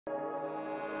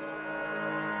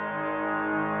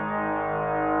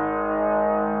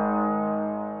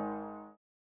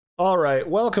Alright,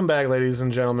 welcome back ladies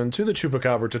and gentlemen to the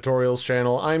Chupacabra tutorials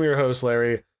channel. I'm your host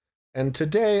Larry, and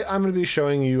today I'm going to be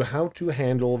showing you how to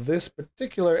handle this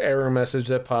particular error message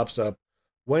that pops up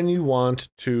when you want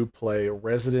to play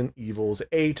Resident Evil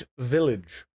 8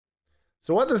 Village.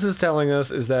 So what this is telling us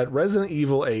is that Resident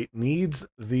Evil 8 needs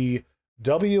the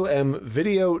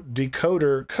WMVideo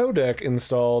Decorder codec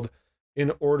installed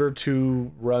in order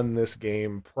to run this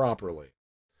game properly.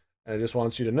 And it just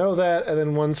wants you to know that, and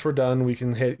then once we're done, we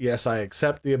can hit yes, I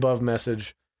accept the above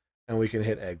message, and we can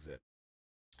hit exit.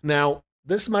 Now,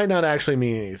 this might not actually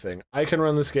mean anything. I can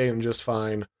run this game just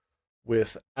fine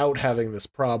without having this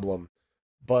problem,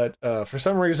 but for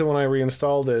some reason when I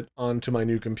reinstalled it onto my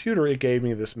new computer, it gave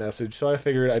me this message, so I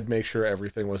figured I'd make sure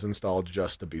everything was installed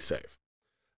just to be safe.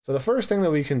 So the first thing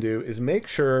that we can do is make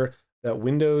sure that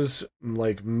Windows,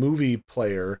 like Movie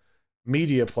Player,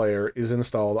 Media Player, is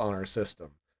installed on our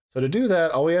system. So to do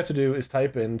that, all we have to do is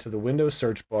type into the Windows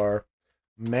search bar,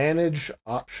 Manage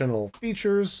Optional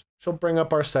Features. She'll bring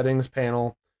up our settings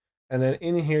panel. And then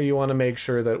in here, you want to make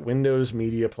sure that Windows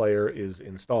Media Player is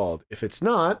installed. If it's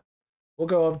not, we'll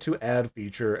go up to Add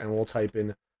Feature and we'll type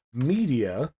in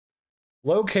Media,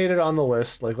 located on the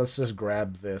list. Like, let's just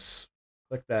grab this,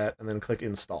 click that, and then click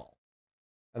Install.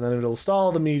 And then it'll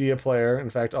install the Media Player.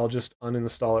 In fact, I'll just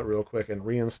uninstall it real quick and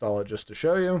reinstall it just to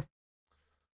show you.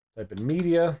 Type in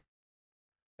media,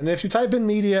 and if you type in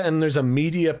media and there's a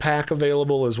media pack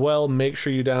available as well, make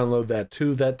sure you download that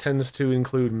too. That tends to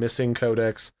include missing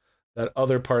codecs that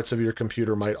other parts of your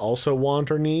computer might also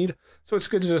want or need, so it's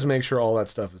good to just make sure all that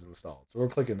stuff is installed. So we'll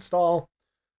click install.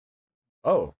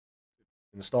 Oh,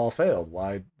 install failed.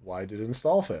 Why did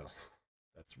install fail?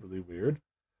 That's really weird.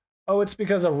 Oh, it's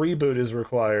because a reboot is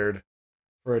required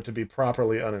for it to be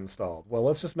properly uninstalled. Well,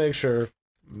 let's just make sure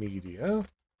media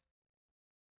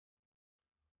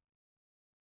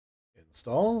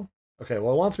install. Okay,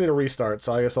 well, it wants me to restart,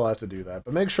 so I guess I'll have to do that.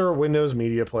 But make sure Windows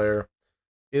Media Player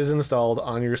is installed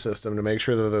on your system to make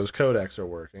sure that those codecs are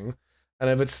working. And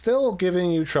if it's still giving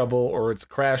you trouble or it's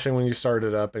crashing when you start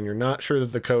it up and you're not sure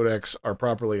that the codecs are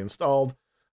properly installed,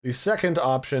 the second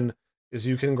option is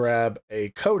you can grab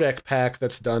a codec pack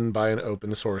that's done by an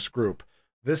open source group.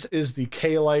 This is the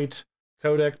K-Lite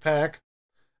Codec pack.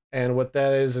 And what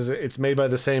that is it's made by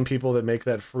the same people that make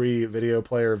that free video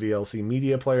player, VLC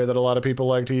media player that a lot of people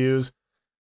like to use,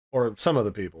 or some of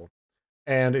the people.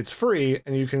 And it's free,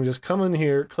 and you can just come in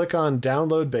here, click on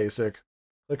Download Basic,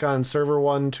 click on Server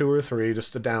 1, 2, or 3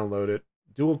 just to download it,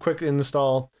 do a quick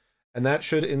install, and that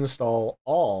should install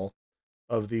all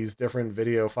of these different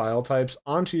video file types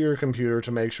onto your computer to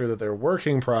make sure that they're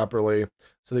working properly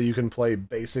so that you can play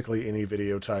basically any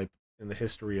video type in the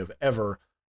history of ever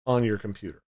on your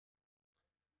computer.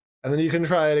 And then you can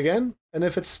try it again, and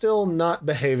if it's still not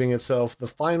behaving itself, the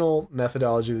final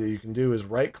methodology that you can do is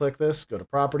right-click this, go to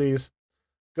Properties,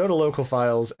 go to Local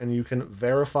Files, and you can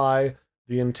verify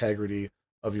the integrity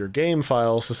of your game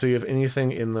files to see if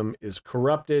anything in them is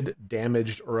corrupted,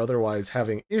 damaged, or otherwise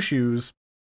having issues,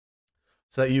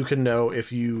 so that you can know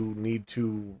if you need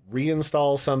to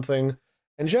reinstall something.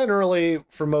 And generally,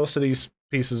 for most of these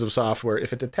pieces of software,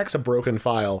 if it detects a broken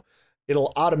file,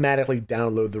 it'll automatically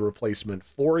download the replacement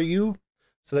for you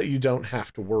so that you don't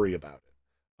have to worry about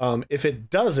it. If it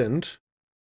doesn't,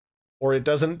 or it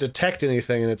doesn't detect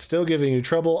anything and it's still giving you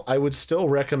trouble, I would still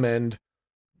recommend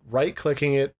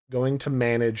right-clicking it, going to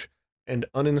Manage, and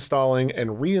uninstalling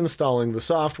and reinstalling the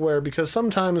software, because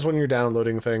sometimes when you're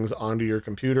downloading things onto your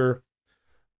computer,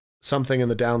 something in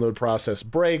the download process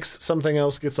breaks, something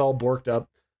else gets all borked up.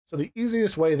 So the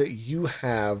easiest way that you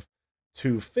have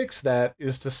to fix that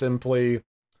is to simply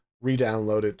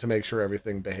re-download it to make sure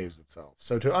everything behaves itself.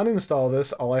 So to uninstall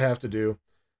this, all I have to do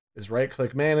is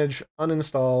right-click Manage,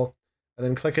 uninstall, and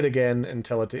then click it again and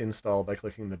tell it to install by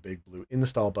clicking the big blue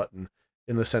install button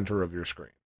in the center of your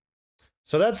screen.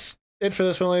 So that's it for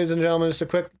this one, ladies and gentlemen. Just a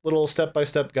quick little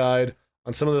step-by-step guide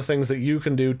on some of the things that you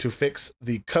can do to fix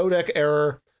the codec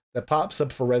error that pops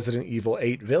up for Resident Evil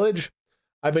 8 Village.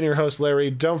 I've been your host, Larry.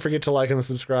 Don't forget to like and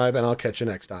subscribe, and I'll catch you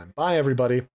next time. Bye,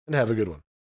 everybody, and have a good one.